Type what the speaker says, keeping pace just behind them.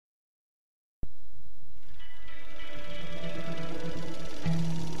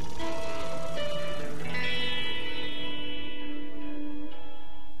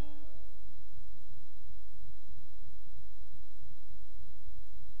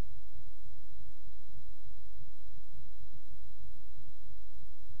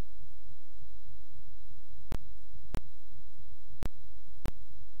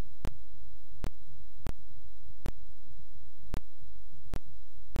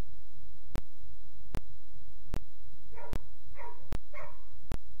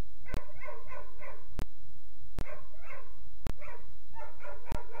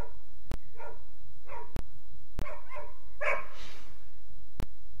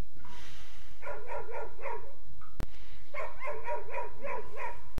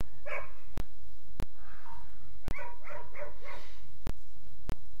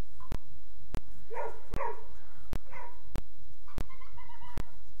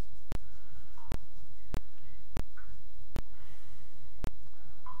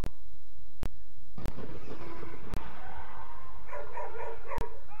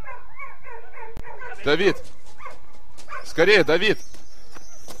Давид! Скорее, Давид!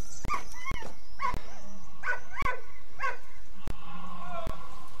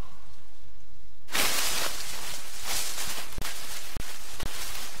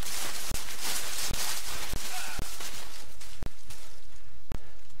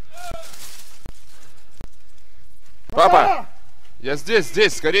 Папа! Я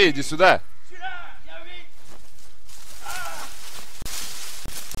здесь, скорее иди сюда!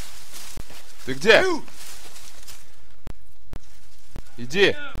 Ты где?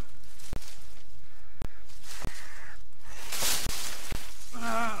 Иди!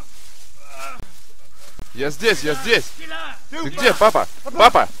 Я здесь! Ты где, папа?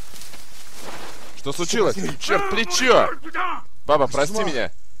 Папа! Что случилось? Черт, плечо! Папа, прости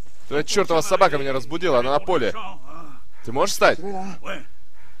меня. Твоя чертова собака меня разбудила, она на поле. Ты можешь встать?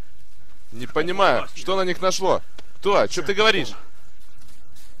 Не понимаю, что на них нашло? Кто? О чем ты говоришь?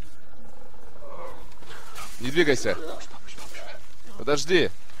 Не двигайся. Подожди.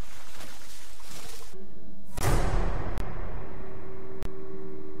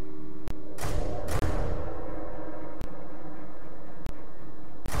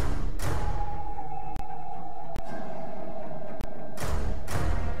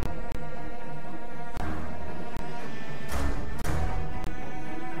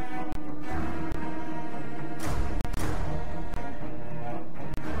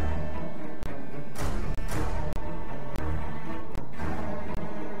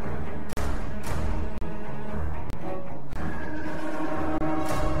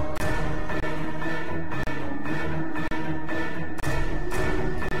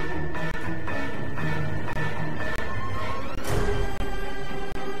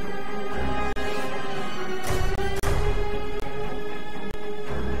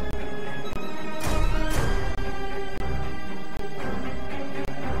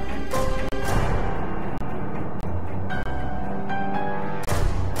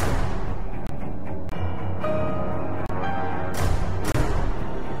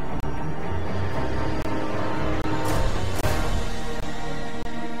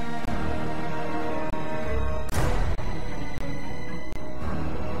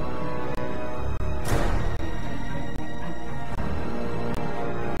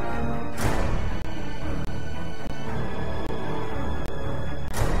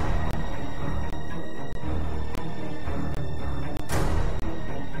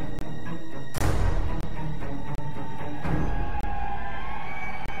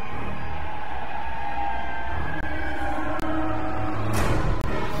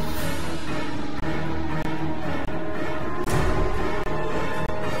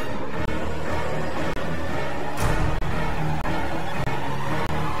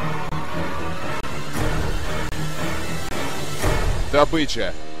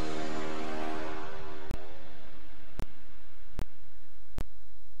 Добыча.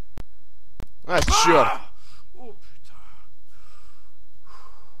 А, черт!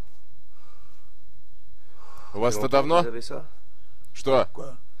 У вас-то давно? Что?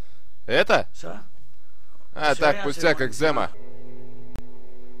 Это? А, так, пустяк, экзема.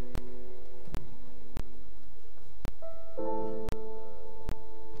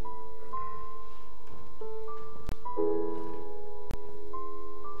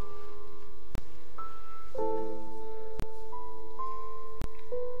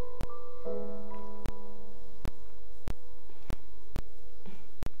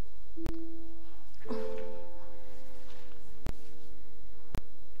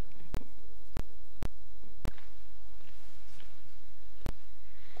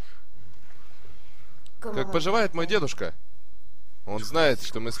 Как поживает мой дедушка? Он знает,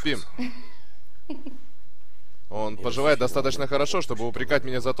 что мы спим. Он поживает достаточно хорошо, чтобы упрекать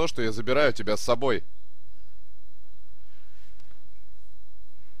меня за то, что я забираю тебя с собой.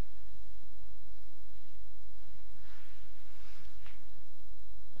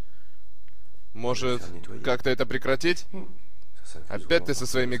 Может, как-то это прекратить? Опять ты со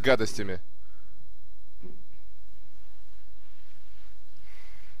своими гадостями.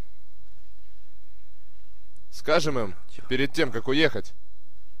 Скажем им, перед тем, как уехать.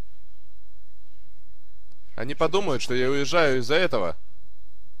 Они подумают, что я уезжаю из-за этого.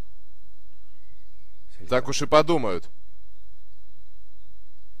 Так уж и подумают.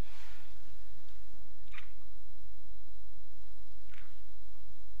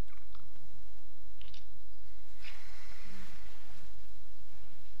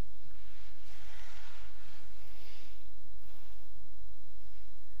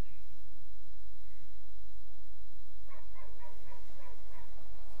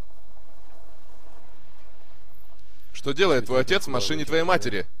 Что делает твой отец в машине твоей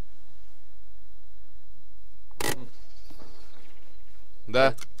матери?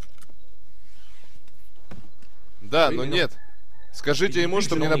 Да. Да, но нет. Скажите ему,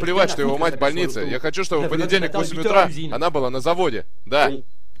 что мне наплевать, что его мать в больнице. Я хочу, чтобы в понедельник в 8 утра она была на заводе. Да.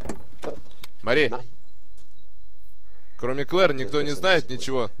 Мари. Кроме Клэр, никто не знает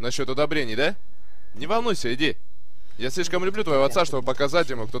ничего насчет удобрений, да? Не волнуйся, иди. Я слишком люблю твоего отца, чтобы показать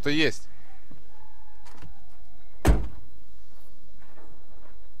ему, кто ты есть.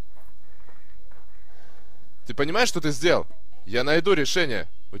 Ты понимаешь, что ты сделал? Я найду решение.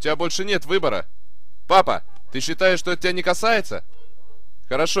 У тебя больше нет выбора. Папа, ты считаешь, что это тебя не касается?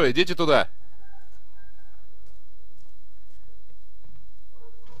 Хорошо, идите туда.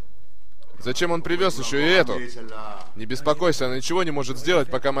 Зачем он привез еще и эту? Не беспокойся, она ничего не может сделать,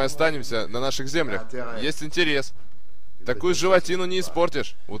 пока мы останемся на наших землях. Есть интерес. Такую животину не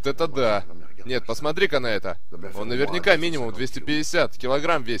испортишь. Вот это да. Нет, посмотри-ка на это. Он наверняка минимум 250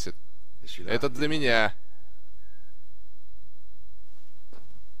 килограмм весит. Это для меня.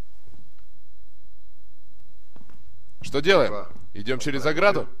 Что делаем? Идем через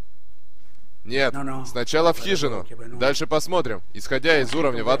ограду? Нет, сначала в хижину. Дальше посмотрим, исходя из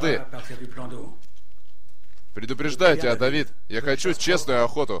уровня воды. Предупреждаю тебя, Давид. Я хочу честную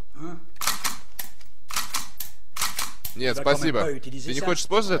охоту. Нет, спасибо. Ты не хочешь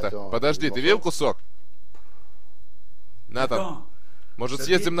использовать это? Подожди, ты видел кусок? Натан, может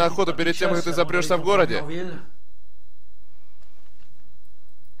съездим на охоту перед тем, как ты запрешься в городе?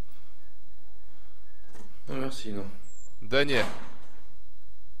 Да не.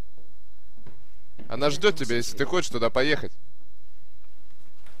 Она ждет тебя, если ты хочешь туда поехать.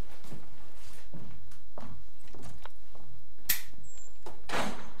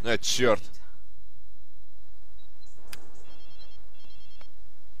 А, черт.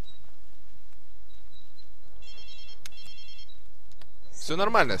 Все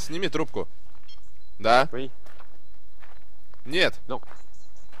нормально, сними трубку. Да? Нет.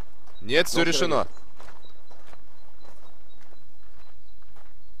 Нет, все решено.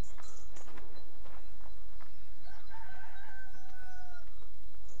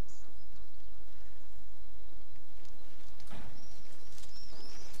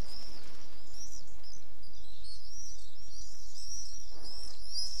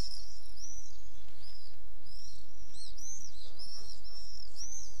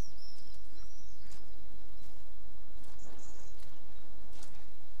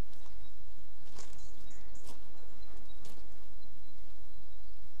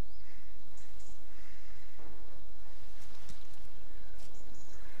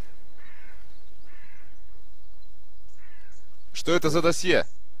 Что это за досье?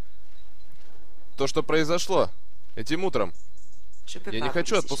 То, что произошло этим утром. Я не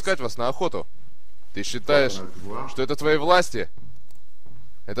хочу отпускать вас на охоту. Ты считаешь, что это твоей власти?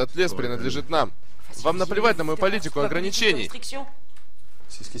 Этот лес принадлежит нам. Вам наплевать на мою политику ограничений.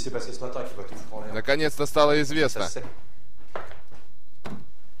 Наконец-то стало известно.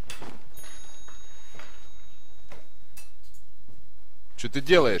 Что ты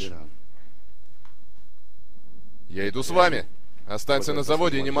делаешь? Я иду с вами. Останься на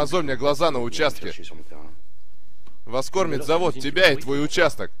заводе и не мозоль мне глаза на участке. Вас кормит завод, тебя и твой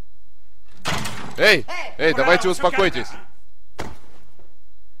участок. Эй! Эй, давайте успокойтесь.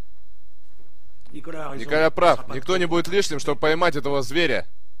 Николя прав. Никто не будет лишним, чтобы поймать этого зверя.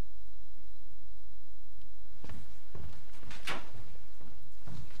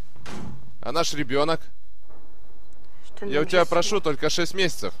 А наш ребенок? Я у тебя прошу только 6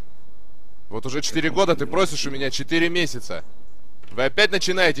 месяцев. Вот уже 4 года ты просишь у меня 4 месяца. Вы опять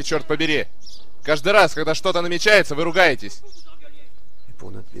начинаете, черт побери. Каждый раз, когда что-то намечается, вы ругаетесь.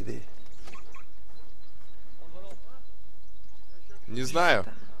 Не знаю.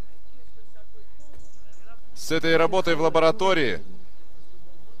 С этой работой в лаборатории,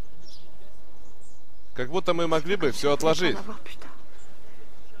 как будто мы могли бы все отложить.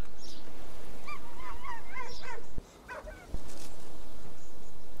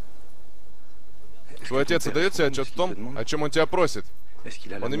 Твой отец отдает себе отчет в том, о чем он тебя просит.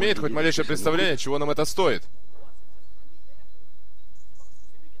 Он имеет хоть малейшее представление, чего нам это стоит.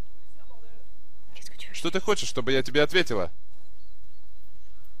 Что ты хочешь, чтобы я тебе ответила?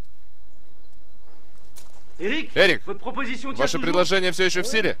 Эрик, ваше предложение все еще в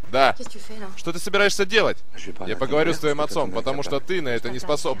силе? Да. Что ты собираешься делать? Я поговорю с твоим отцом, потому что ты на это не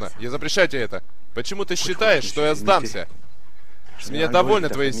способна. Я запрещаю тебе это. Почему ты считаешь, что я сдамся? С меня довольно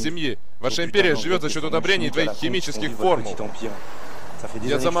твоей семьи. Ваша империя живет за счет удобрений и твоих химических формул.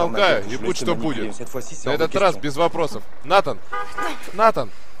 Я замолкаю, и будь что будет. На этот раз без вопросов. Натан!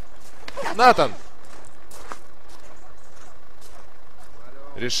 Натан! Натан!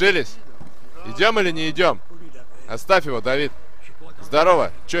 Решились? Идем или не идем? Оставь его, Давид.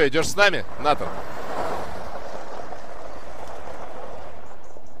 Здорово. Че, идешь с нами, Натан?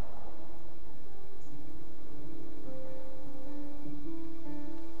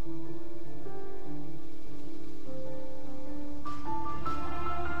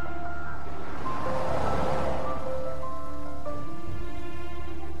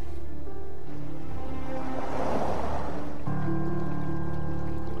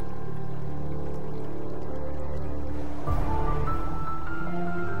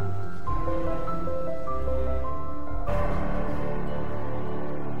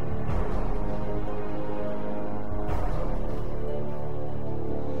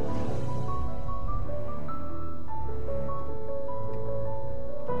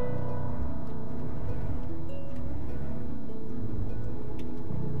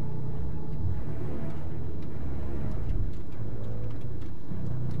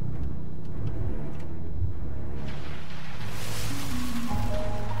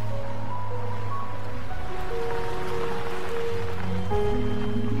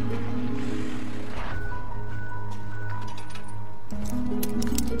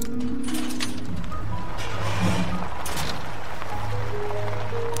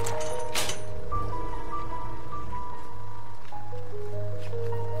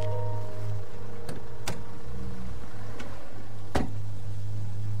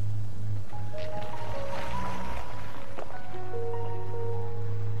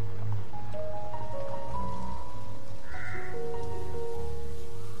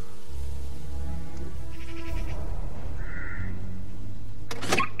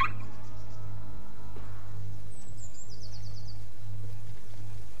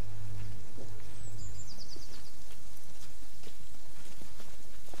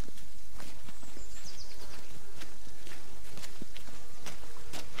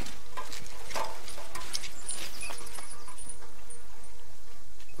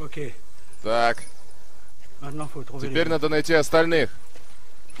 Так. Теперь надо найти остальных.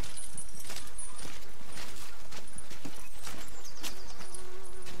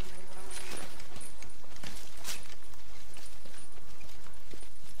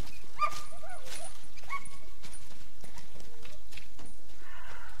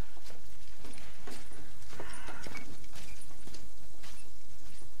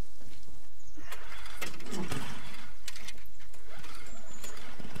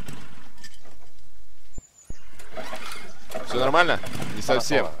 Все нормально? Не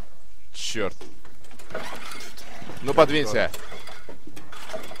совсем. Черт. Ну подвинься.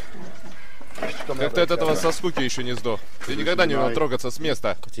 Как ты от этого со скуки еще не сдох. Ты никогда не умел трогаться с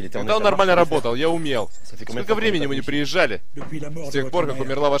места. Когда он нормально работал, я умел. Сколько времени мы не приезжали? С тех пор, как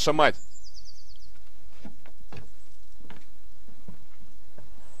умерла ваша мать.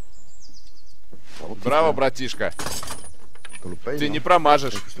 Браво, братишка. Ты не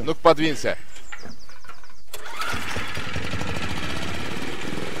промажешь. Ну-ка, подвинься.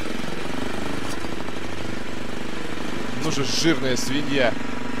 Ну же, жирная свинья.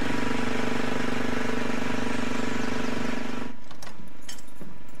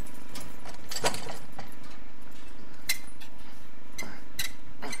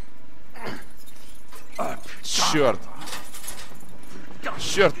 Черт.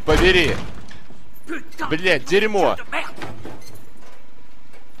 Черт побери. Блядь, дерьмо.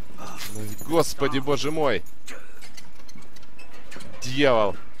 Господи, боже мой.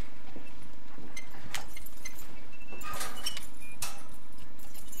 Дьявол.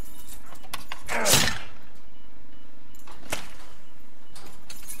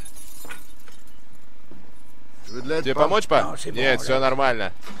 Тебе помочь, па? Нет, все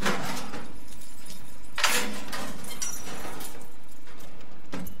нормально.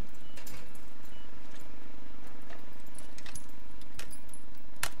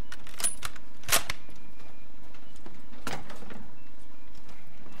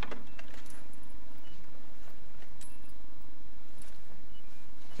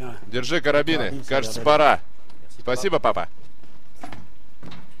 Держи карабины. Кажется, пора. Спасибо, папа.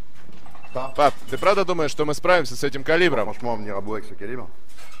 Пап, ты правда думаешь, что мы справимся с этим калибром? Не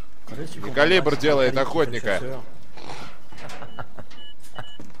калибр делает охотника.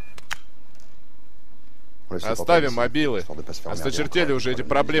 Оставим мобилы. Осточертели уже эти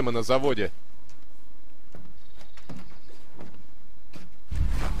проблемы на заводе.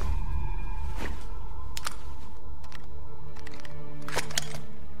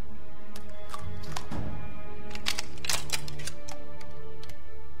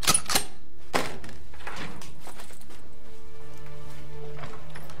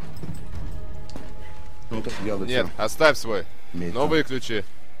 Нет, оставь свой. Но выключи.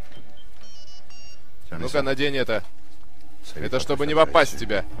 Ну-ка, надень это. Это чтобы не попасть в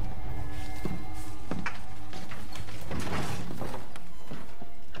тебя.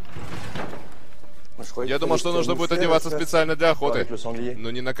 Я думал, что нужно будет одеваться специально для охоты,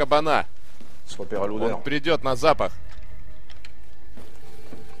 но не на кабана. Он придет на запах.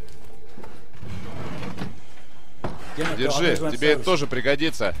 Держи, тебе это тоже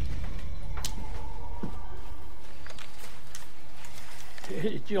пригодится.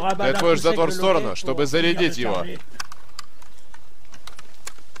 Ты отводишь затвор в сторону, чтобы зарядить его.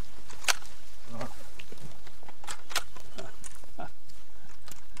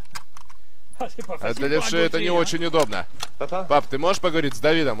 А для левши это не очень удобно. Пап, ты можешь поговорить с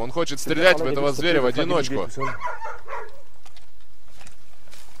Давидом? Он хочет стрелять в этого зверя в одиночку.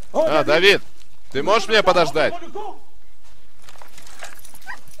 А, Давид, ты можешь меня подождать?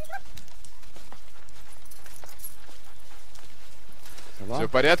 Все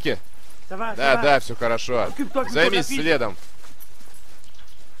в порядке? Да, все хорошо. Займись следом.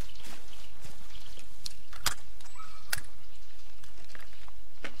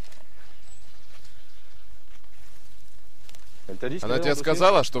 Она тебе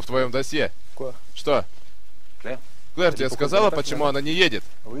сказала, что в твоем досье? Что? Клэр тебе сказала, почему она не едет?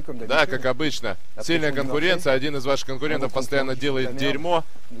 Да, как обычно. Сильная конкуренция, один из ваших конкурентов постоянно делает дерьмо.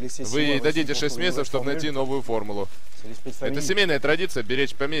 Вы ей дадите 6 месяцев, чтобы найти новую формулу. Это семейная традиция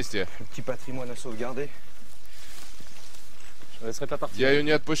беречь поместье. Я ее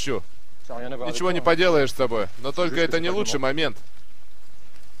не отпущу. Ничего не поделаешь с тобой, но только это не лучший момент.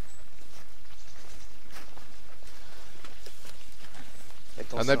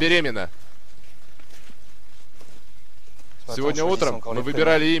 Она беременна. Сегодня утром мы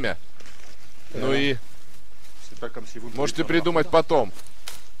выбирали имя. Ну и... Можете придумать потом.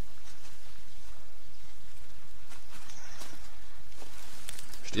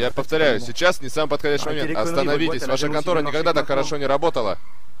 Я повторяю, сейчас не самый подходящий момент. Остановитесь, ваша контора никогда так хорошо не работала.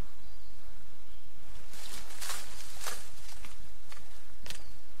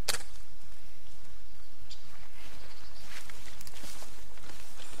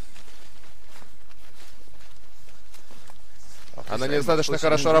 Она недостаточно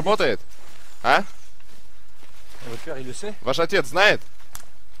хорошо работает? А? Ваш отец знает?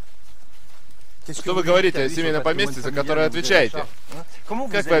 Что вы говорите о семейном поместье, за которое отвечаете?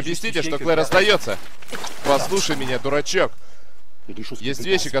 Как вы объясните, что Клэр остается? Послушай меня, дурачок. Есть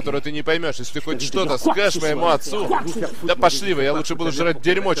вещи, которые ты не поймешь. Если ты хоть что-то скажешь моему отцу... Да пошли вы, я лучше буду жрать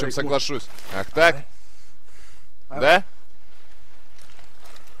дерьмо, чем соглашусь. Ах так? Да?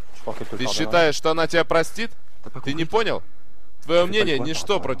 Ты считаешь, что она тебя простит? Ты не понял? Твое мнение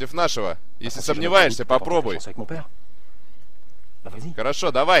ничто против нашего. Если сомневаешься, попробуй.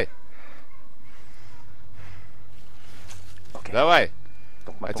 Хорошо, давай. Давай.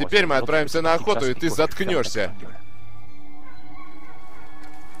 А теперь мы отправимся на охоту, и ты заткнешься.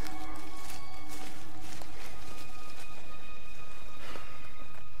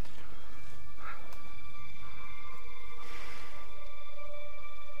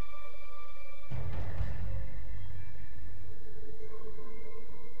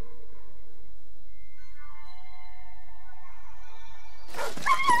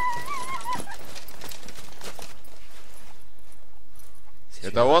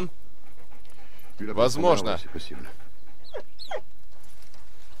 Это он? Возможно.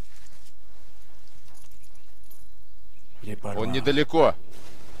 Он недалеко.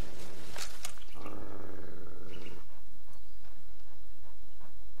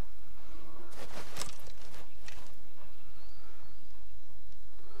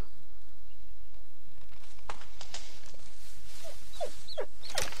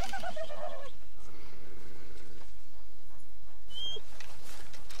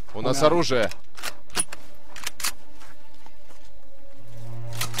 У нас оружие.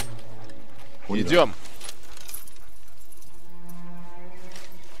 Идем.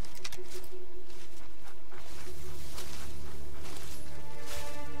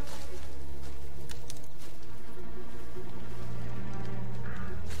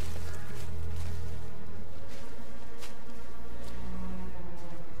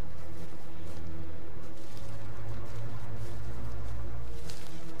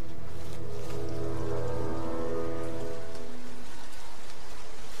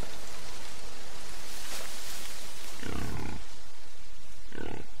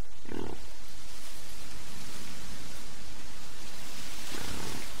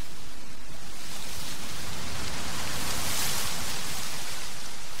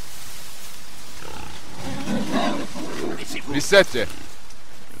 Присядьте.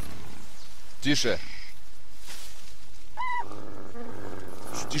 Тише.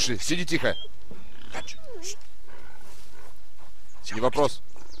 Тише, сиди тихо. Не вопрос.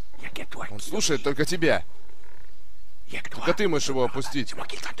 Он слушает только тебя. Только ты можешь его опустить.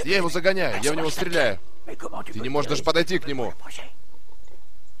 Я его загоняю, я в него стреляю. Ты не можешь даже подойти к нему.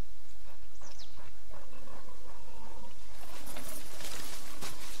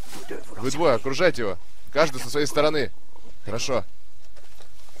 Вы двое окружайте его. Каждый со своей стороны. Хорошо.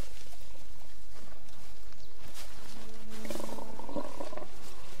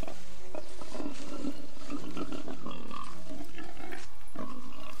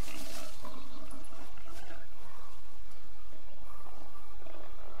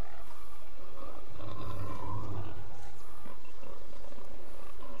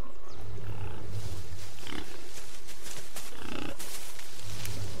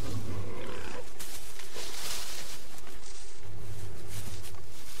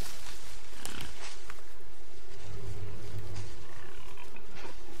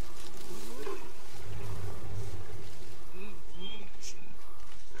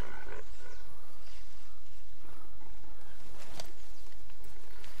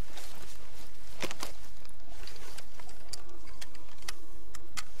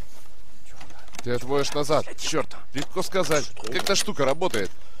 Ты отводишь назад. Черт, легко сказать. Как эта штука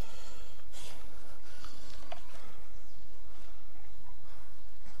работает?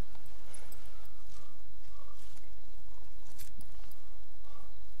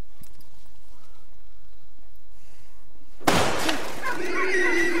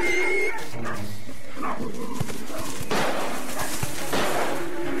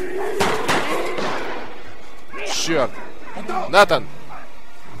 Черт. Натан!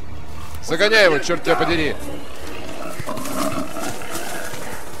 Загоняй его, черт тебя подери!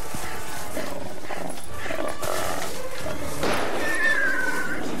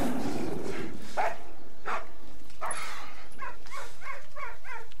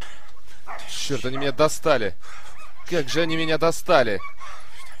 Черт, они меня достали! Как же они меня достали!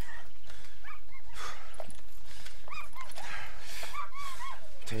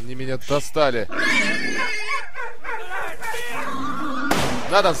 Они меня достали!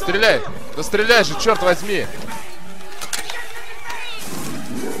 Натан, стреляй! Да стреляй же, черт возьми!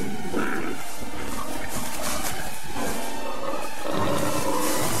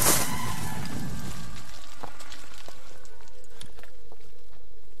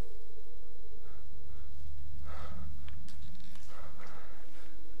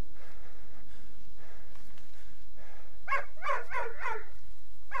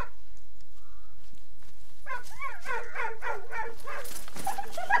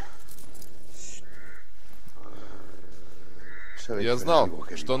 Я знал,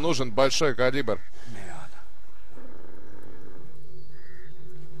 что нужен большой калибр.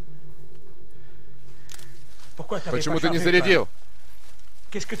 Почему ты не зарядил?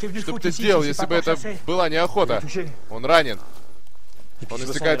 Что бы ты сделал, если бы это была не охота? Он ранен. Он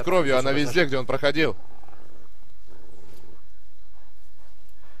истекает кровью, она везде, где он проходил.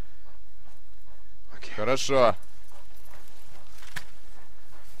 Хорошо.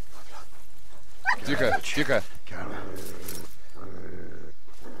 Тихо, тихо.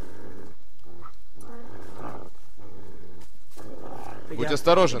 Будь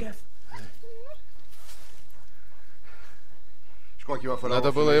осторожен.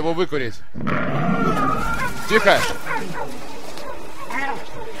 Надо было его выкурить. Тихо!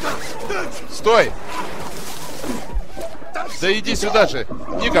 Стой! Да иди сюда же!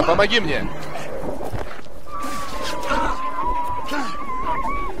 Ника, помоги мне!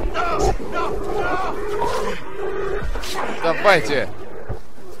 Давайте!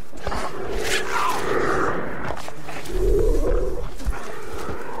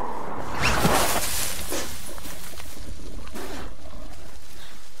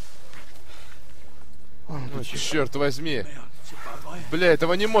 Ну, черт возьми! Бля,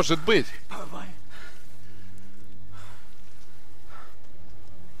 этого не может быть!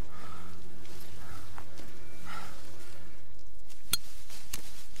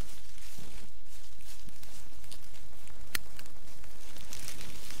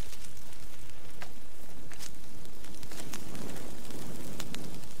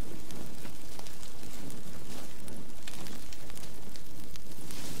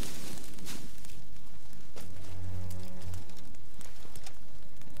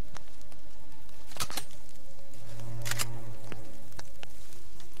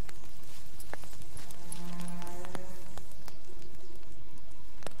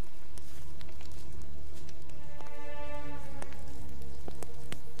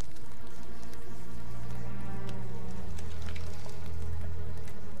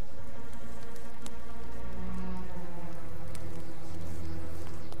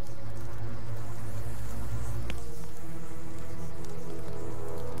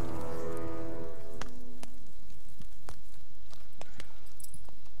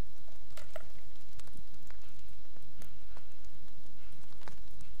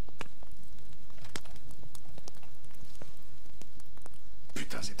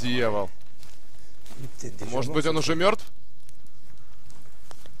 Дьявол. Может быть, он уже мертв?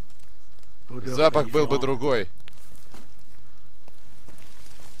 Запах был бы другой.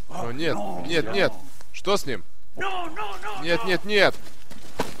 О, нет, нет, нет. Что с ним? Нет, нет, нет.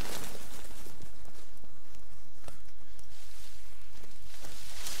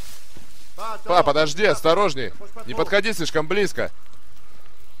 Па, подожди, осторожней. Не подходи слишком близко.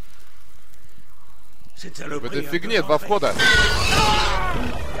 В этой фигне два входа.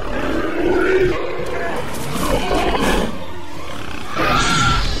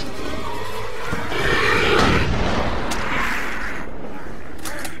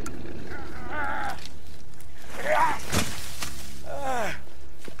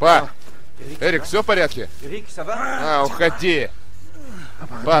 Па! Эрик, все в порядке? А, уходи!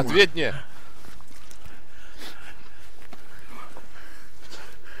 Па, ответь мне!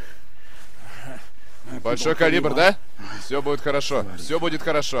 Большой калибр, да? Все будет хорошо. Все будет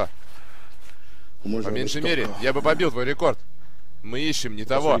хорошо. По меньшей мере, я бы побил твой рекорд. Мы ищем не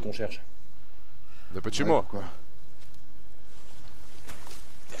того. Да почему?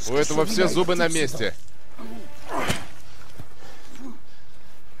 У этого все зубы на месте.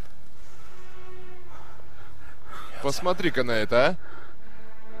 Посмотри-ка на это, а?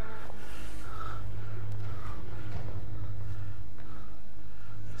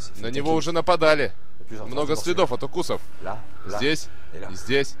 На него уже нападали. Много следов от укусов. Здесь и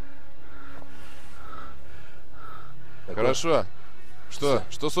здесь. Хорошо.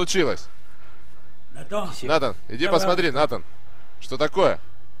 Что случилось? Натан, иди посмотри, Натан. Что такое?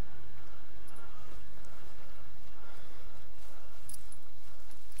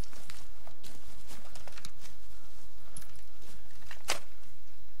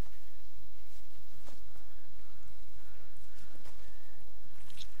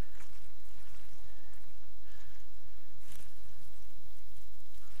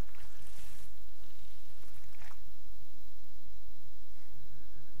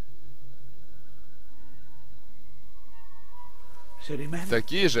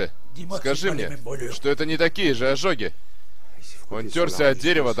 Такие же? Скажи мне, что это не такие же ожоги. Он терся от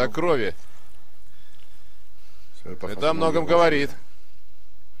дерева до крови. Это о многом говорит.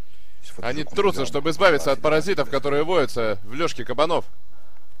 Они трутся, чтобы избавиться от паразитов, которые воются в лёжке кабанов.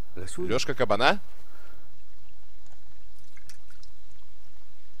 Лёжка кабана?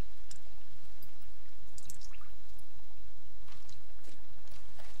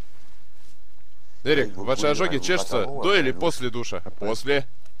 Эрик, ваши ожоги чешутся до или после душа? После.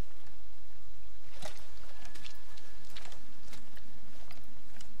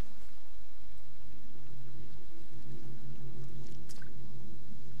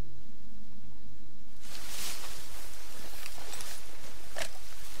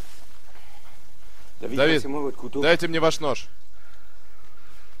 Давид, дайте мне ваш нож.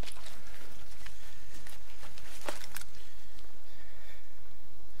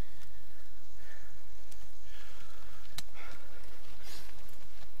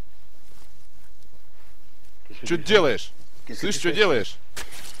 Что делаешь? Слышь, что делаешь?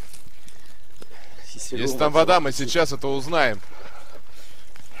 Если там вода, мы сейчас это узнаем.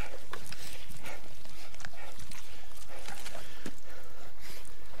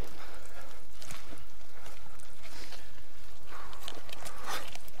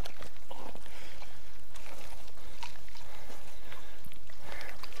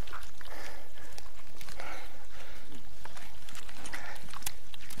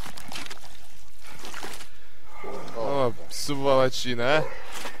 Сволочина, а?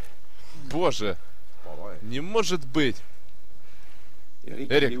 Боже, не может быть.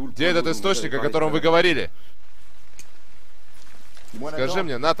 Эрик, где этот источник, о котором вы говорили? Скажи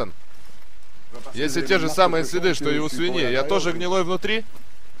мне, Натан, если те же самые следы, что и у свиньи, я тоже гнилой внутри?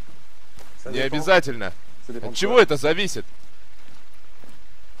 Не обязательно. От чего это зависит?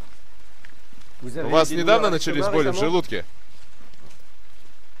 У вас недавно начались боли в желудке?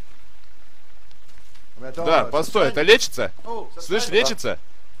 Да, постой, это лечится? Слышь, лечится?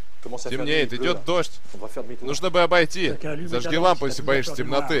 Темнеет, идет дождь. Нужно бы обойти. Зажги лампу, если боишься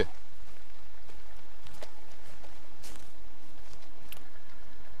темноты.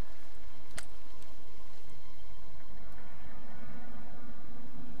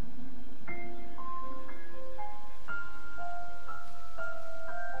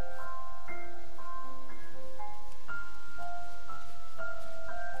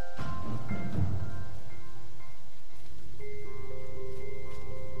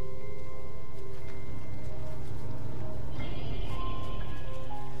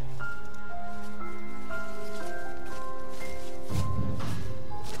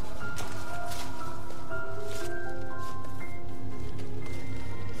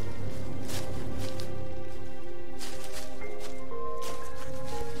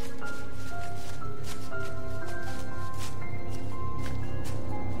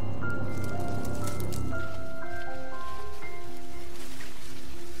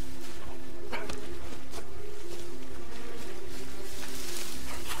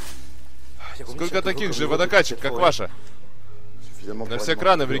 Сколько таких же водокачек, как ваша? На все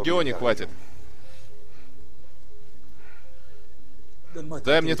краны в регионе хватит.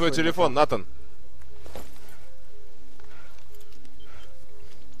 Дай мне твой телефон, Натан.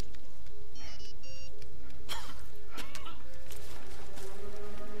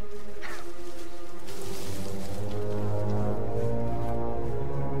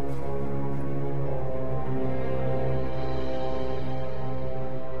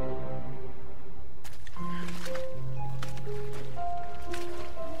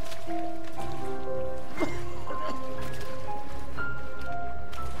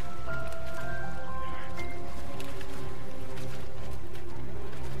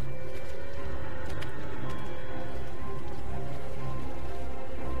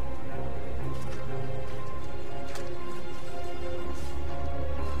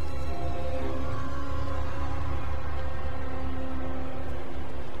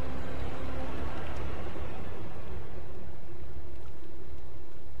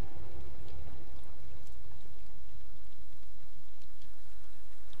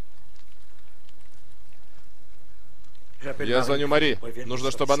 Я звоню Мари.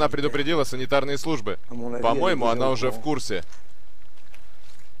 Нужно, чтобы она предупредила санитарные службы. По-моему, она уже в курсе.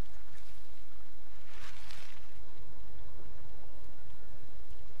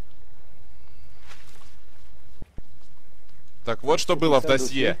 Так вот, что было в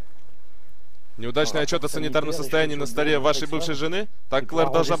досье. Неудачный отчет о санитарном состоянии на столе вашей бывшей жены? Так Клэр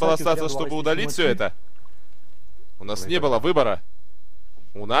должна была остаться, чтобы удалить все это? У нас не было выбора.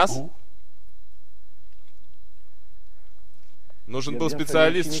 У нас? Нужен был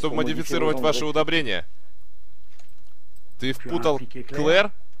специалист, чтобы модифицировать ваши удобрения. Ты впутал Клэр?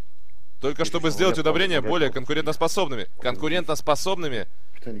 Только чтобы сделать удобрения более конкурентоспособными. Конкурентоспособными?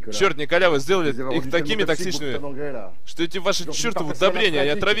 Черт, Николя, вы сделали их такими токсичными, что эти ваши чертовы удобрения,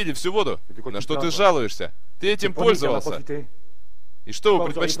 они отравили всю воду. На что ты жалуешься? Ты этим пользовался. И что, вы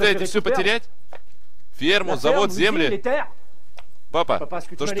предпочитаете все потерять? Ферму, завод, земли? Папа,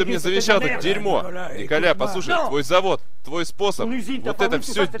 то, что ты мне завещал, это дерьмо. Николя, послушай, твой завод, твой способ, вот это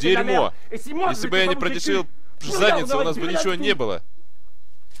все дерьмо. Если бы я не продешевил задницу, у нас бы ничего не было.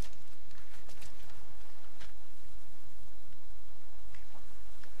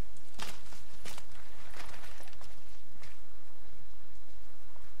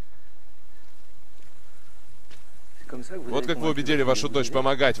 Вот как вы убедили вашу дочь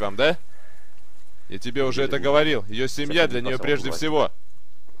помогать вам, да? Я тебе уже это говорил. Ее семья для нее прежде всего.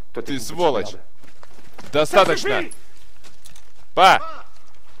 Ты сволочь. Достаточно.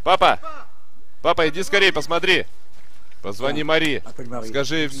 Папа! Папа, иди скорее, посмотри. Позвони Мари.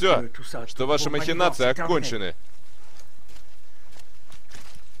 Скажи ей все, что ваши махинации окончены.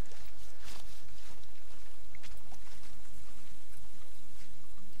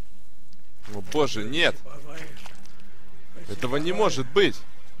 О боже, нет. Этого не может быть.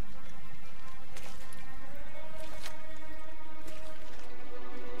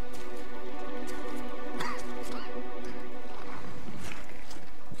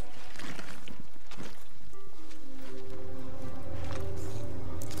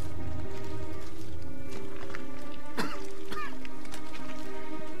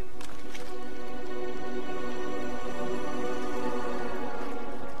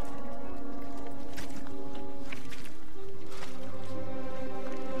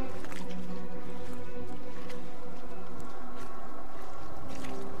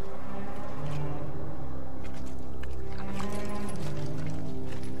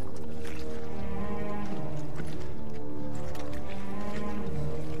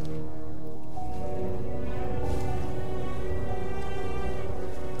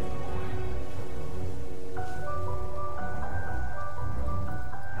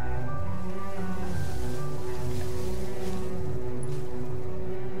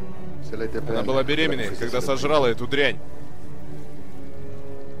 Она была беременной, когда сожрала эту дрянь.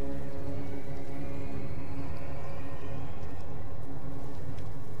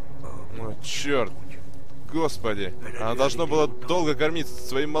 О, черт. Господи. Она должна была долго кормить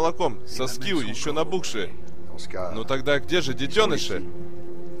своим молоком. Соски еще набухшие. Ну тогда где же детеныши?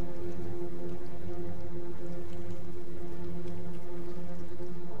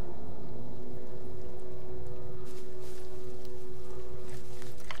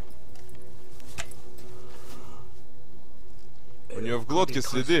 У нее в глотке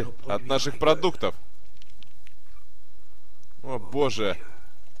следы от наших продуктов. О боже.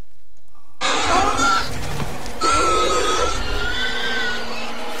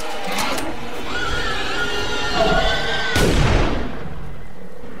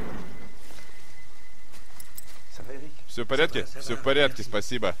 Все в порядке? Все в порядке,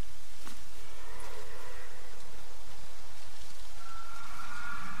 спасибо.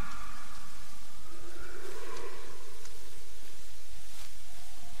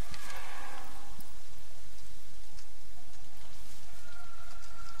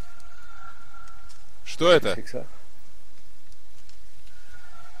 Что это?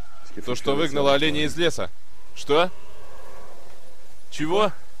 То, что выгнало оленя из леса. Что?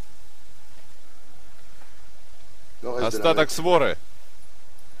 Чего? Остаток своры.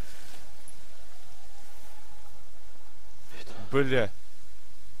 Бля.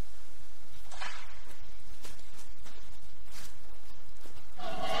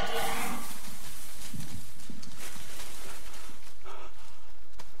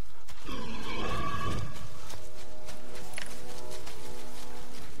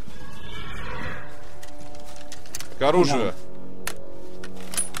 К оружию.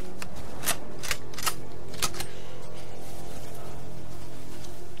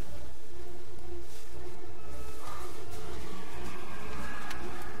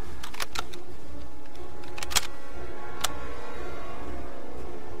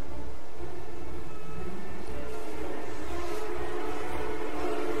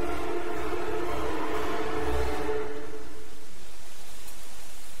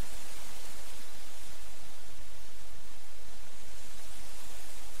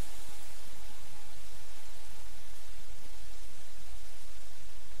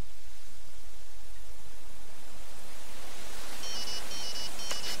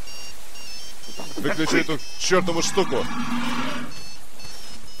 Выключи эту чертову штуку.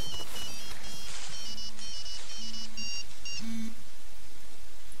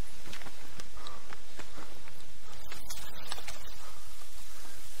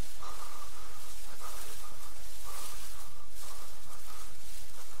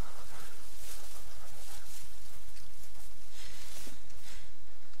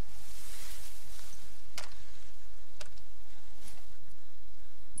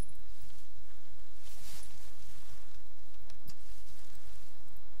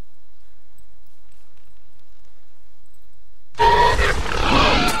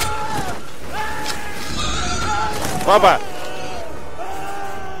 Папа!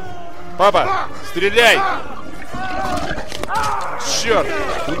 Папа! Стреляй! Черт!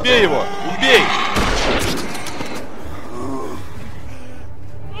 Убей его! Убей!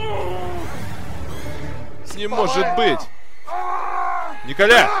 Не может быть!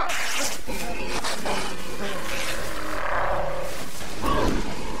 Николя!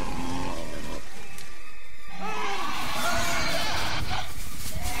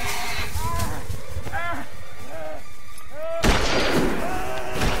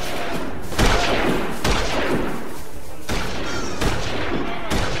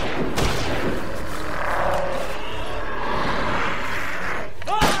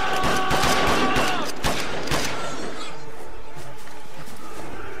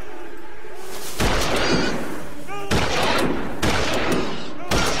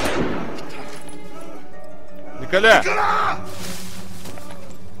 Николя!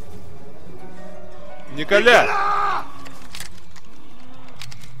 Николя!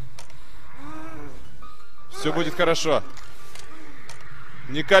 Все будет хорошо.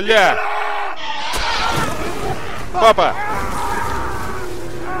 Николя! Папа!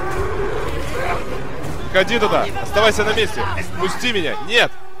 Ходи туда! Оставайся на месте! Пусти меня!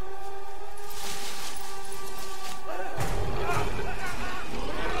 Нет!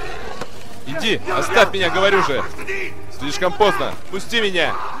 Иди! Оставь меня, говорю же! Слишком поздно! Пусти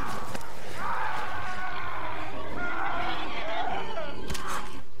меня!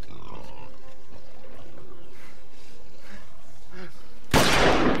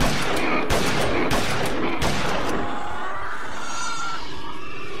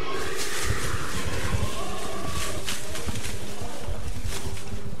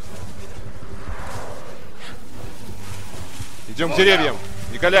 Идем к деревьям!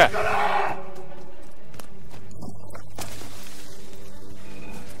 Николя!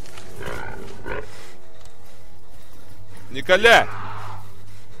 Николя!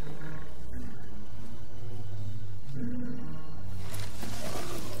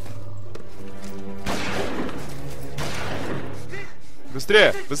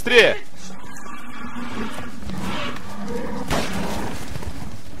 Быстрее! Быстрее!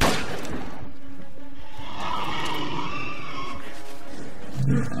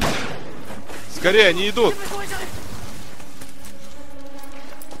 Скорее, они идут!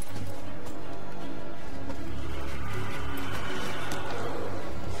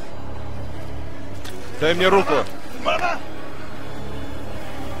 Дай мне руку!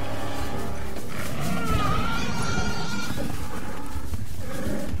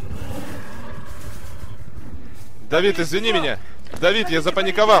 Давид, извини меня! Давид, я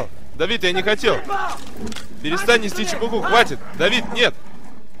запаниковал! Давид, я не хотел! Перестань нести чепуху, хватит! Давид, нет!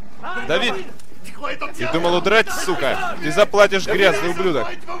 Давид! Ты думал удрать, сука? Ты заплатишь, грязный ублюдок!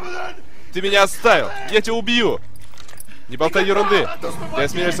 Ты меня оставил! Я тебя убью! Не болтай ерунды! Ты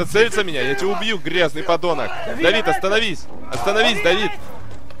осмелишься целиться в меня? Я тебя убью, грязный подонок! Давид, остановись! Остановись, Давид!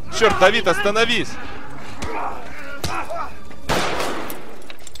 Черт, Давид, остановись!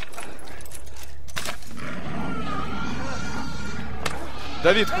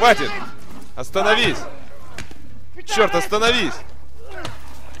 Давид, хватит! Остановись! Черт, остановись!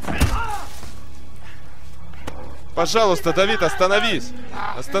 Пожалуйста, Давид, остановись!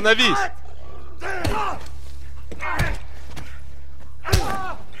 Остановись!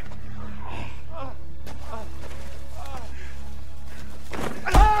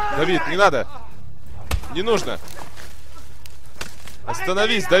 Давид, не надо! Не нужно!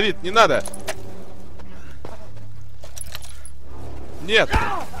 Остановись, Давид, не надо! Нет!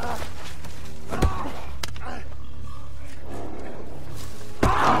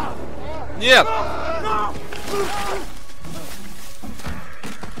 Нет!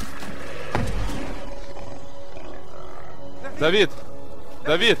 Давид!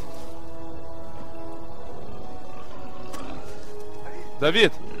 Давид!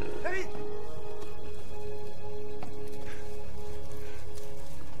 Давид!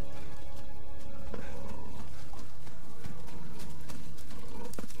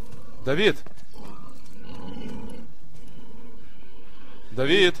 Давид!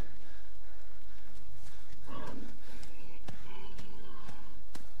 Давид!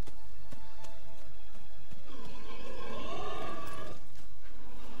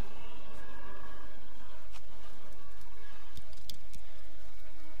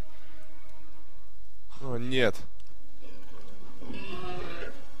 О, нет.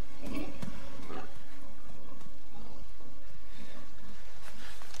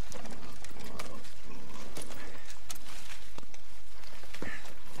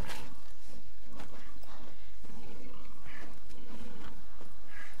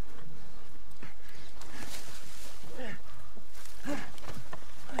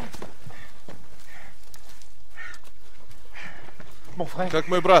 Как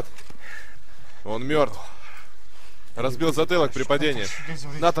мой брат. Он мертв. Разбил затылок при падении.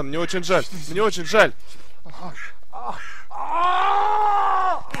 Натан, мне очень жаль. Мне очень жаль.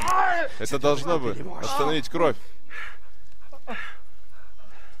 Это должно бы остановить кровь.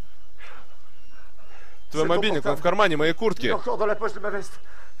 Твой мобильник, он в кармане моей куртки.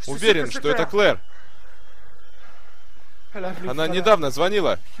 Уверен, что это Клэр. Она недавно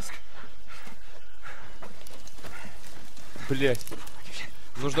звонила. Блять.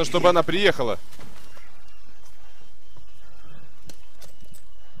 Нужно, чтобы она приехала.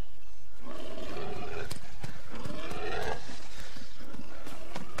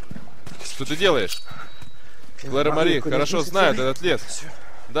 Что ты делаешь? Клэр и Мари хорошо знают этот лес.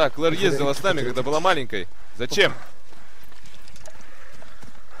 Да, Клэр ездила с нами, когда была маленькой. Зачем?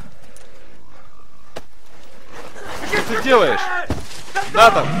 Что ты делаешь?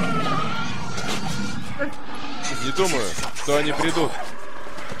 Натан! Не думаю, что они придут.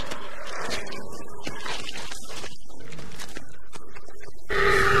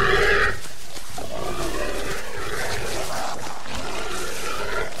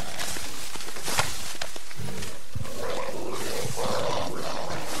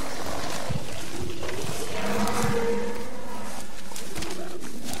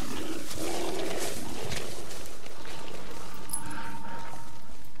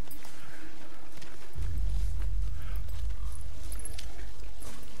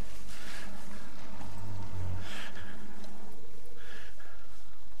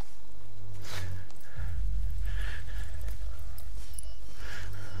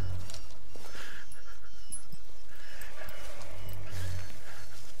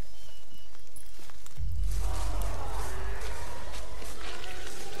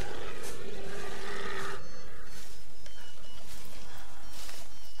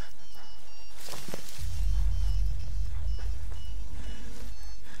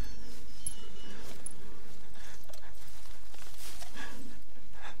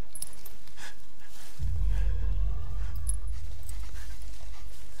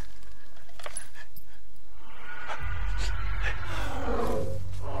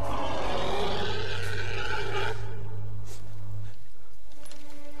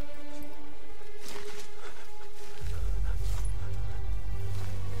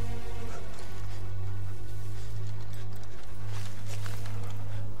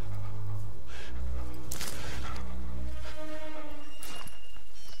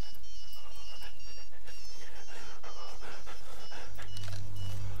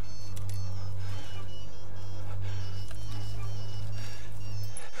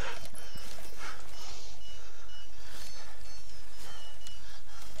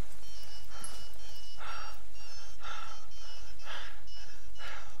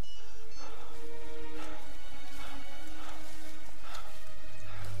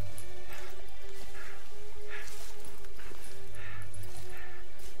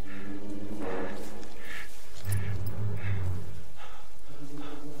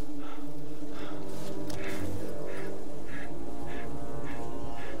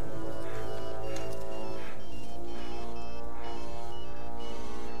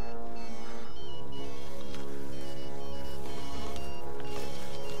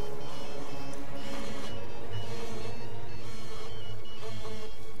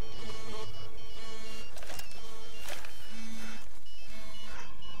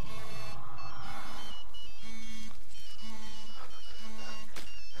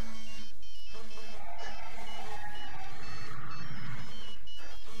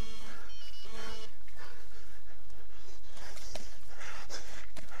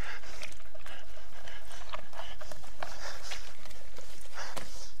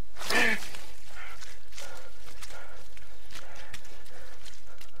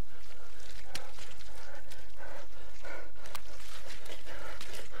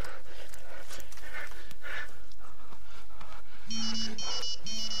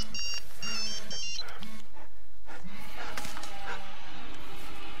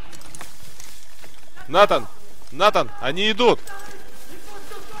 Натан! Натан! Они идут!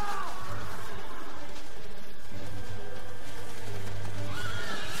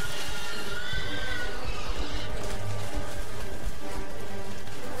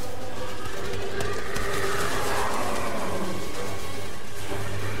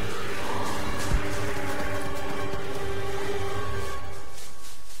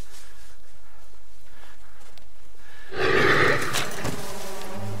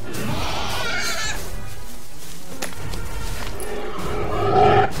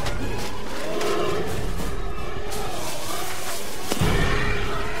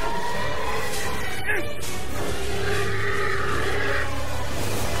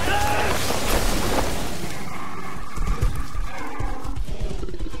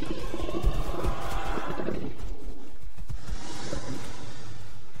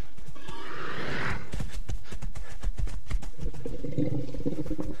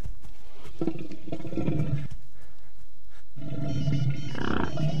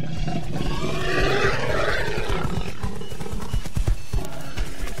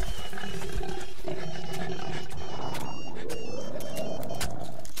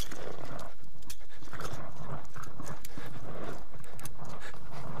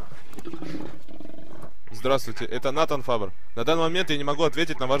 Здравствуйте, это Натан Фабр. На данный момент я не могу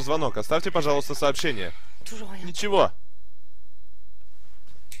ответить на ваш звонок. Оставьте, пожалуйста, сообщение. Ничего.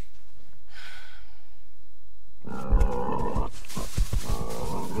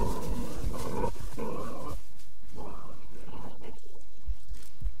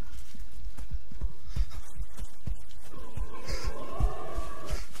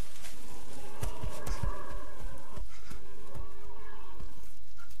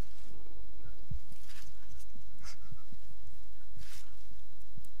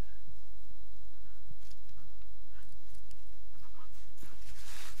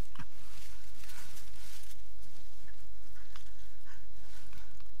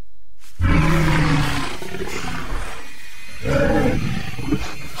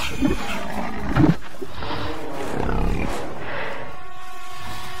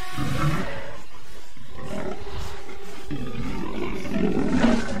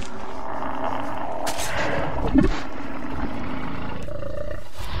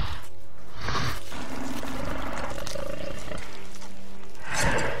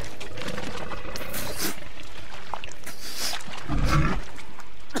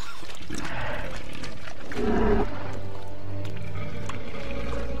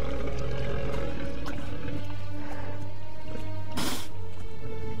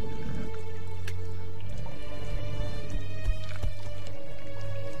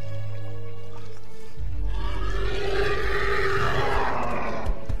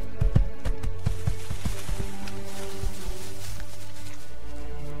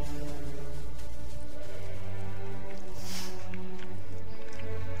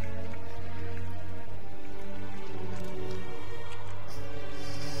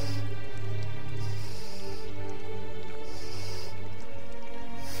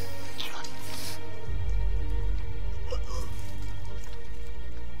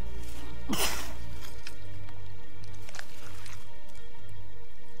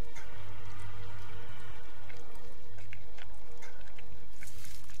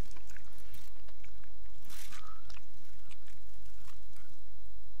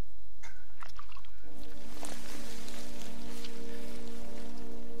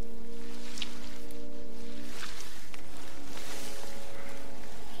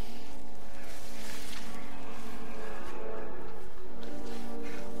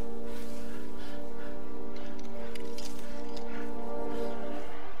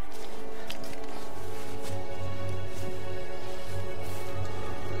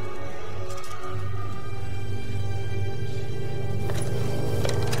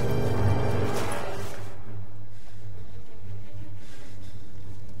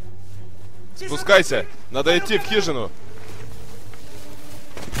 Спускайся! Надо идти в хижину!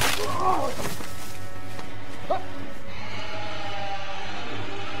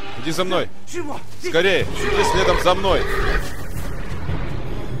 Иди за мной! Скорее! Иди следом за мной!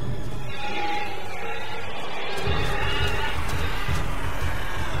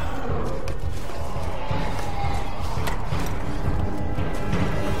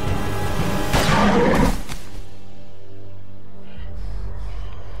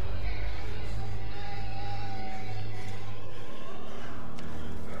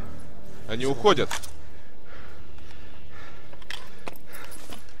 Они уходят.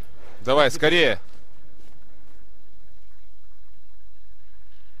 Давай, скорее.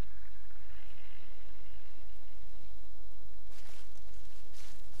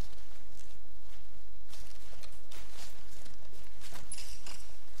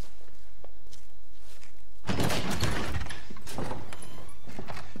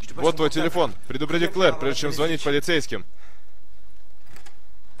 Вот твой телефон. Предупреди Клэр, прежде чем звонить полицейским.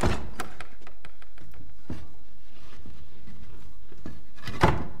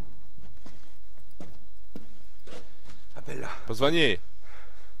 Позвони ей.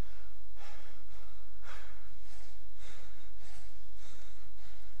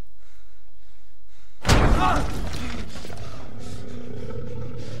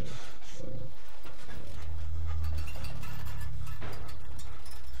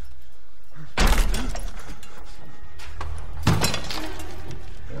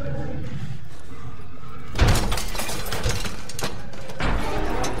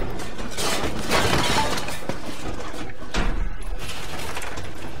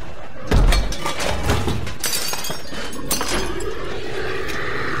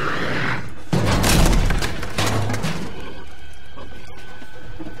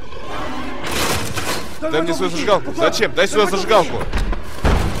 Дай мне свою зажигалку. Зачем? Дай сюда зажигалку.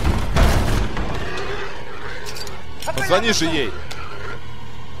 Позвони же ей.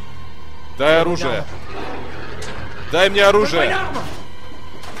 Дай оружие. Дай мне оружие.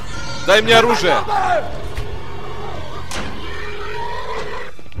 Дай мне оружие.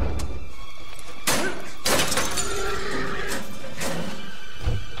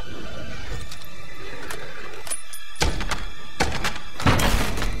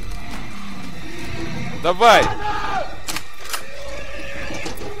 Давай!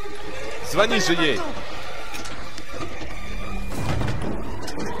 Звони же ей!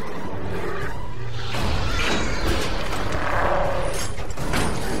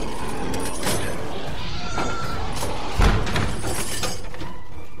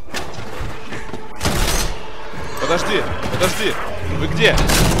 Подожди! Подожди! Вы где?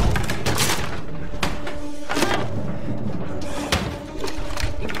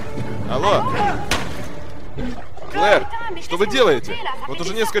 Алло! Клэр, что вы делаете? Вот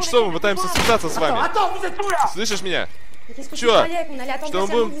уже несколько часов мы пытаемся связаться с вами. Слышишь меня? Чё? Что мы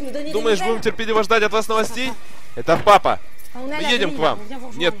будем... Думаешь, будем терпеливо ждать от вас новостей? Это папа. Мы едем к вам.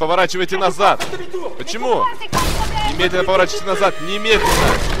 Нет, поворачивайте назад. Почему? Немедленно поворачивайте назад.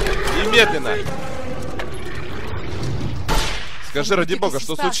 Немедленно. Немедленно. Скажи, ради бога,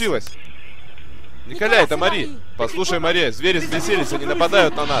 что случилось? Николя, это Мари. Послушай, Мария, звери взбесились, они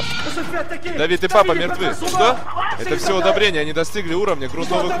нападают на нас. Давид и папа мертвы. Что? Это все удобрения, они достигли уровня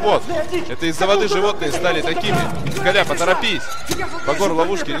грунтовых вод. Это из-за воды животные стали такими. Николя, поторопись. Багор в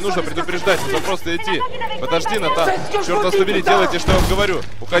ловушке, не нужно предупреждать, нужно просто идти. Подожди, Натан. Черт вас побери, делайте, что я вам говорю.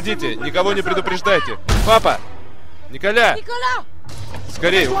 Уходите, никого не предупреждайте. Папа! Николя!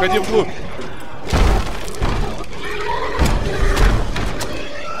 Скорее, уходи вглубь.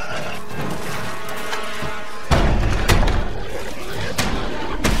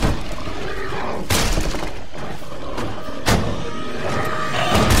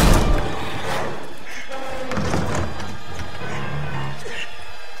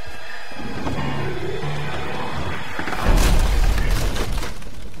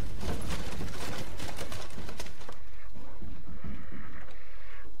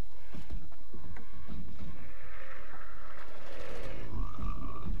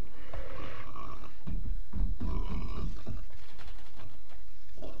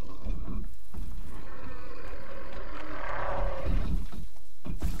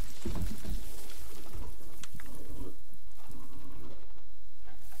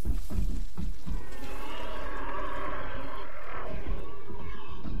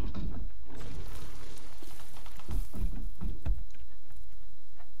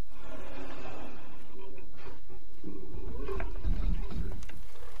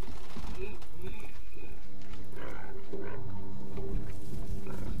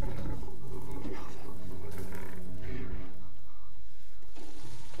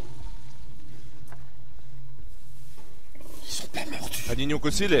 Они не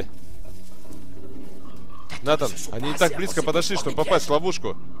укусили? Натан, они не так близко подошли, чтобы попасть в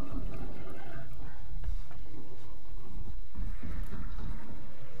ловушку.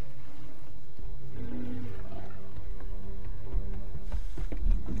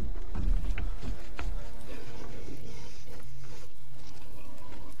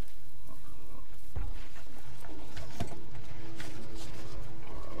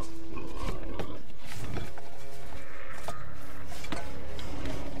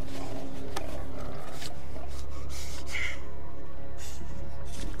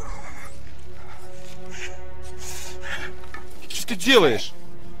 Что ты делаешь?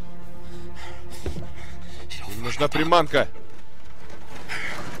 Им нужна приманка.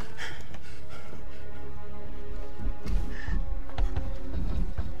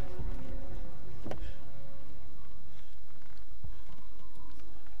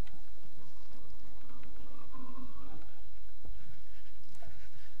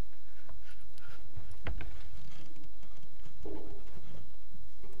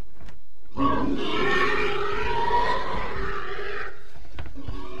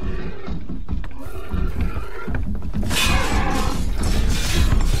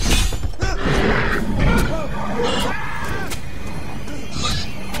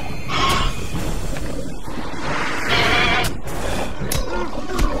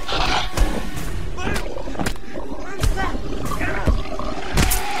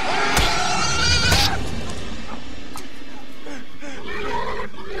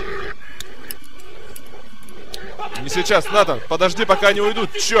 сейчас, Натан, подожди, пока они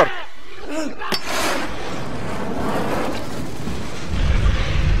уйдут, черт!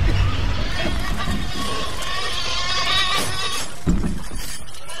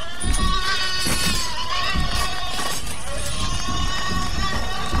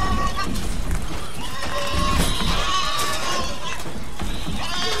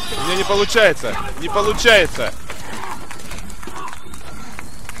 У меня не получается, не получается.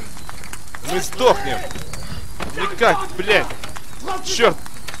 Мы сдохнем. Никак, блядь. Черт.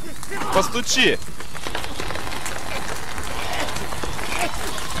 Постучи.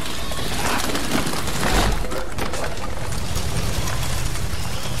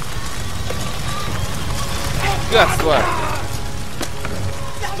 Гадство.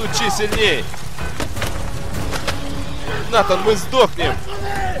 Стучи сильней. Натан, мы сдохнем.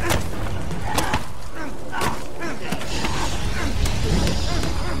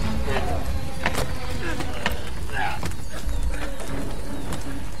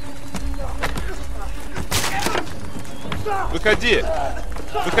 Выходи!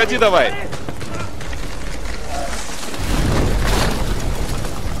 Выходи давай!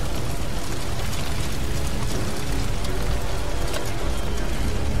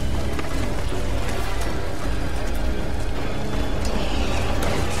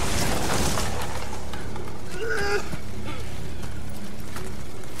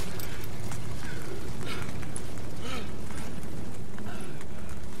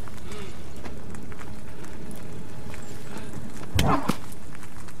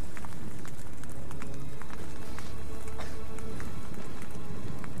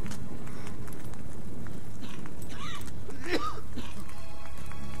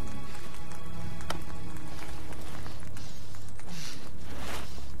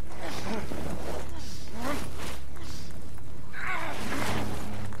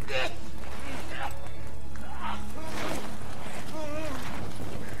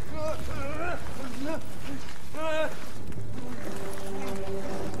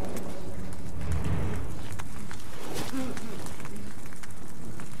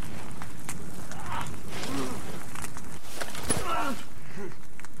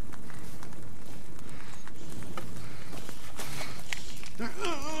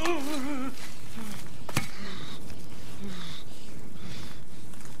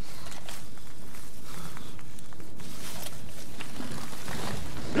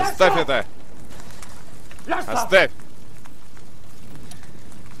 Оставь это! Оставь!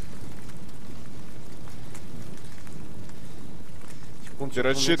 Ты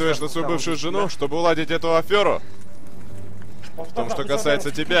рассчитываешь на свою бывшую жену, чтобы уладить эту аферу? В том, что касается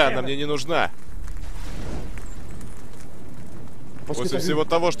тебя, она мне не нужна. После всего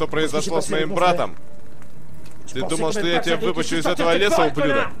того, что произошло с моим братом, ты думал, что я тебя выпущу из этого леса,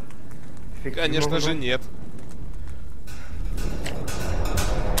 ублюдок? Конечно же нет.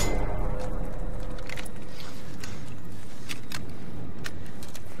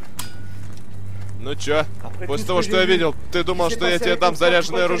 Ну чё? После того, что я видел, ты думал, что я тебе дам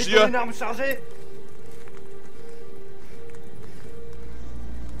заряженное ружье?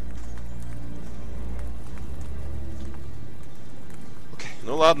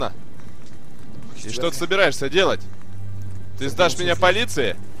 Ну ладно. И что ты собираешься делать? Ты сдашь меня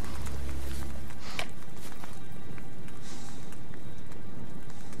полиции?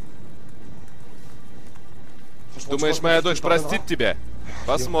 Думаешь, моя дочь простит тебя?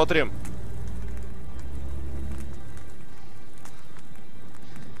 Посмотрим.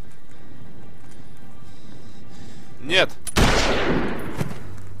 Нет.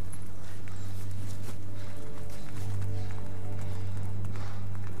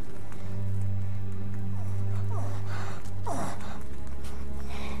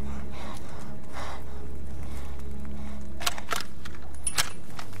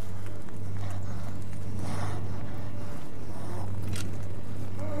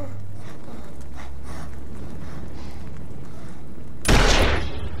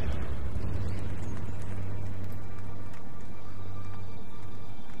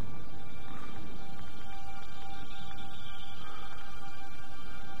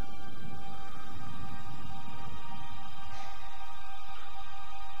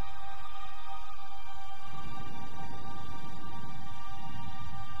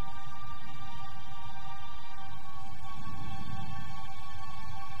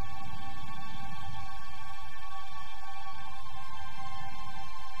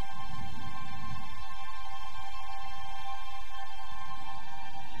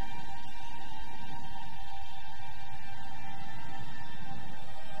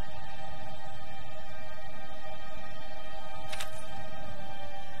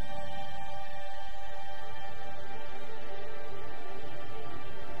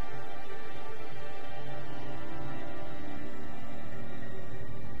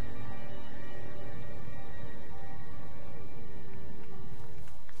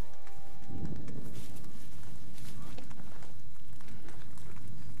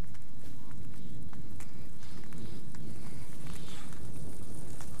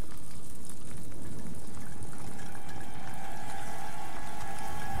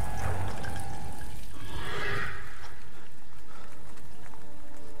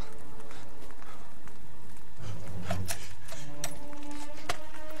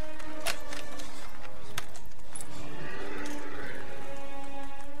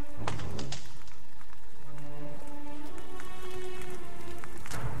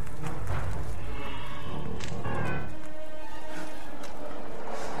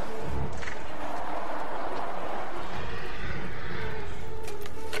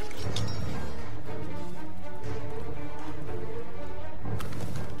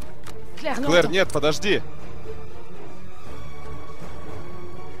 Клэр, нет, подожди.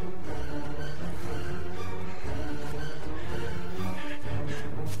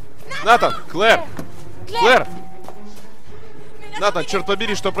 Натан, Клэр! Клэр! Натан, черт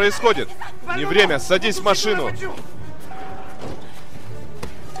побери, что происходит? Не время, садись в машину.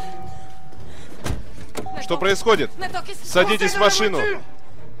 Что происходит? Садитесь в машину.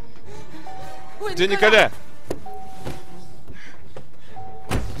 Где Николя?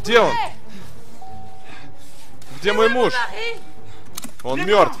 Где он? Где мой муж? Он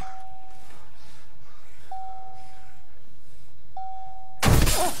мертв.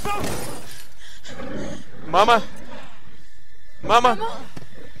 Мама? Мама?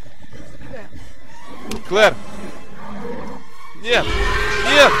 Клэр? Нет!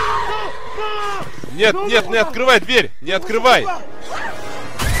 Нет! Нет, нет, не открывай дверь! Не открывай!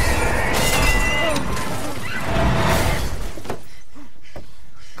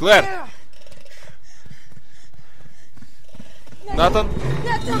 Клэр! Натан?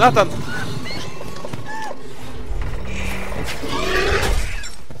 Натан!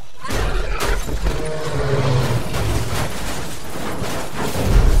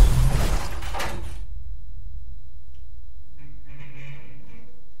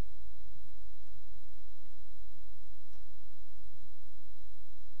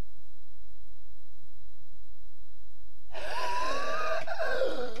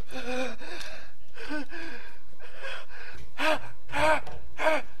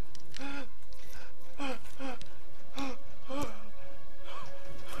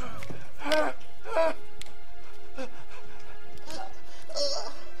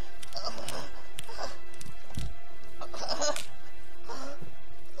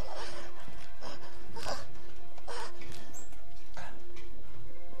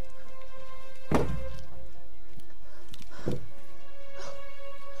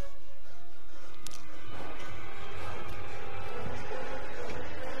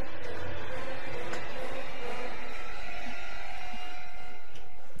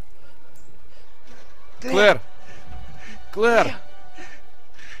 Клэр! Клэр!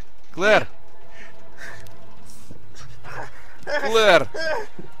 Клэр! Клэр!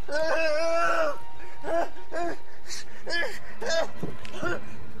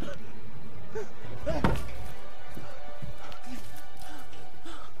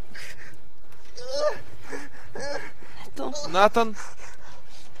 Натан!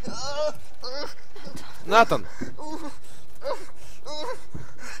 Натан!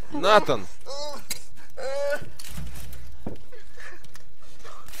 Натан!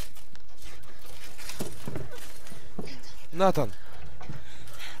 Натан!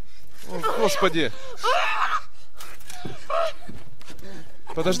 О, Господи!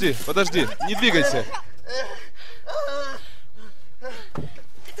 Подожди, подожди, не двигайся!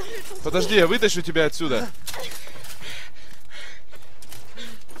 Подожди, я вытащу тебя отсюда!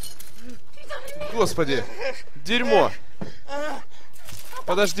 Господи! Дерьмо!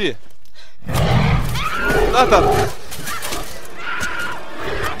 Подожди! Натан!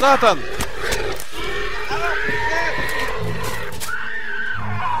 Натан!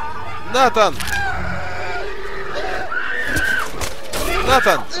 Натан!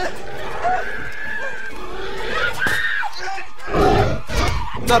 Натан!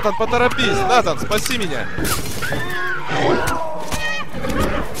 Натан, поторопись! Натан, спаси меня!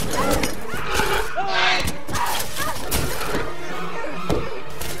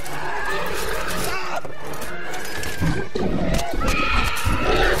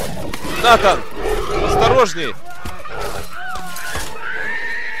 Натан! Осторожней!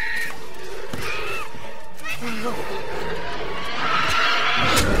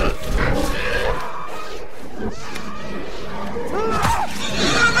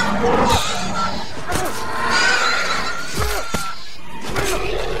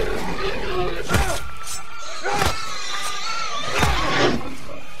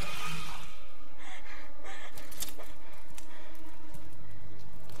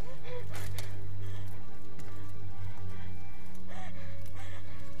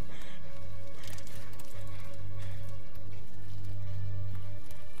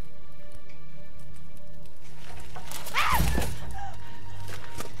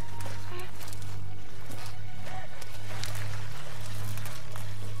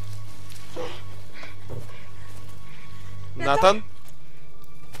 Натан?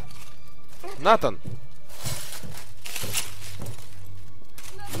 Натан?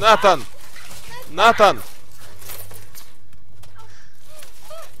 Натан! Натан!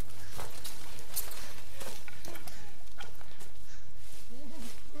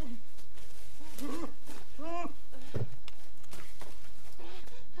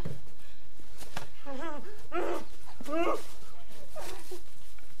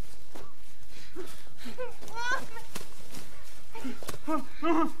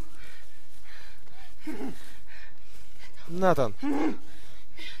 Натан.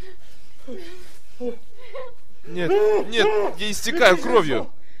 Нет, нет, я истекаю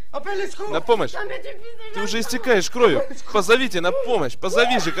кровью. На помощь. Ты уже истекаешь кровью. Позовите на помощь.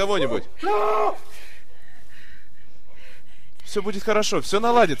 Позови же кого-нибудь. Все будет хорошо, все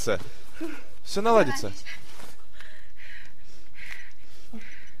наладится. Все наладится.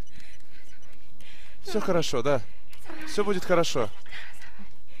 Все хорошо, да. Все будет хорошо.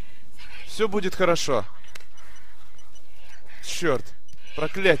 Все будет хорошо. Черт.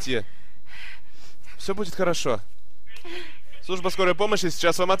 Проклятие. Все будет хорошо. Служба скорой помощи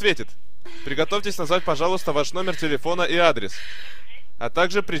сейчас вам ответит. Приготовьтесь назвать, пожалуйста, ваш номер телефона и адрес, а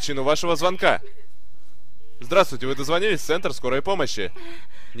также причину вашего звонка. Здравствуйте, вы дозвонились в центр скорой помощи.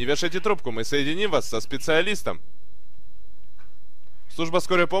 Не вешайте трубку, мы соединим вас со специалистом. Служба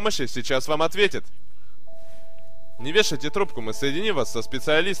скорой помощи сейчас вам ответит. Не вешайте трубку, мы соединим вас со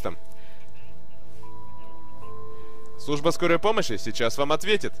специалистом. Служба скорой помощи сейчас вам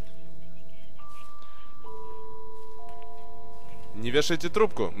ответит. Не вешайте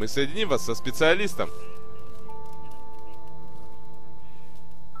трубку, мы соединим вас со специалистом.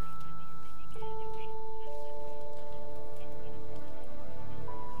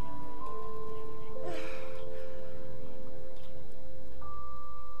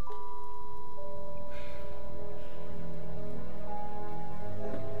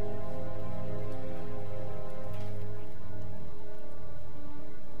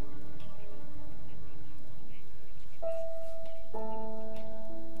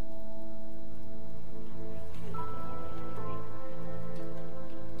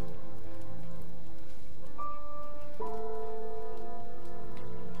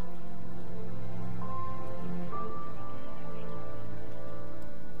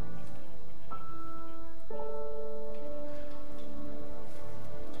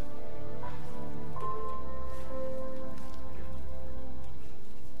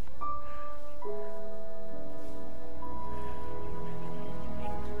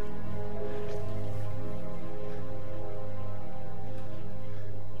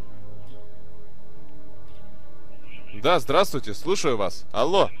 Да, здравствуйте, слушаю вас.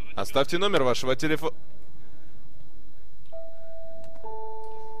 Алло, оставьте номер вашего телефона.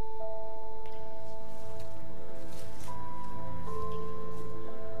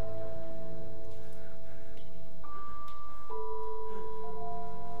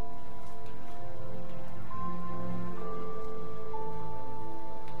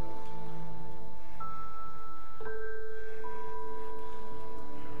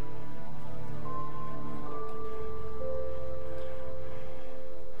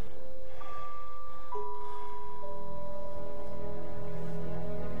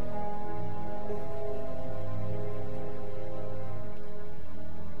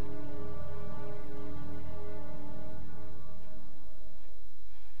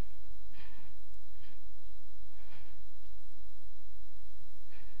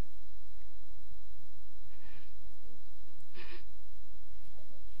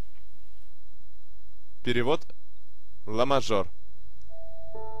 Перевод «Ла-мажор».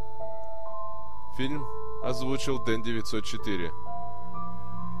 Фильм озвучил Дэн 904.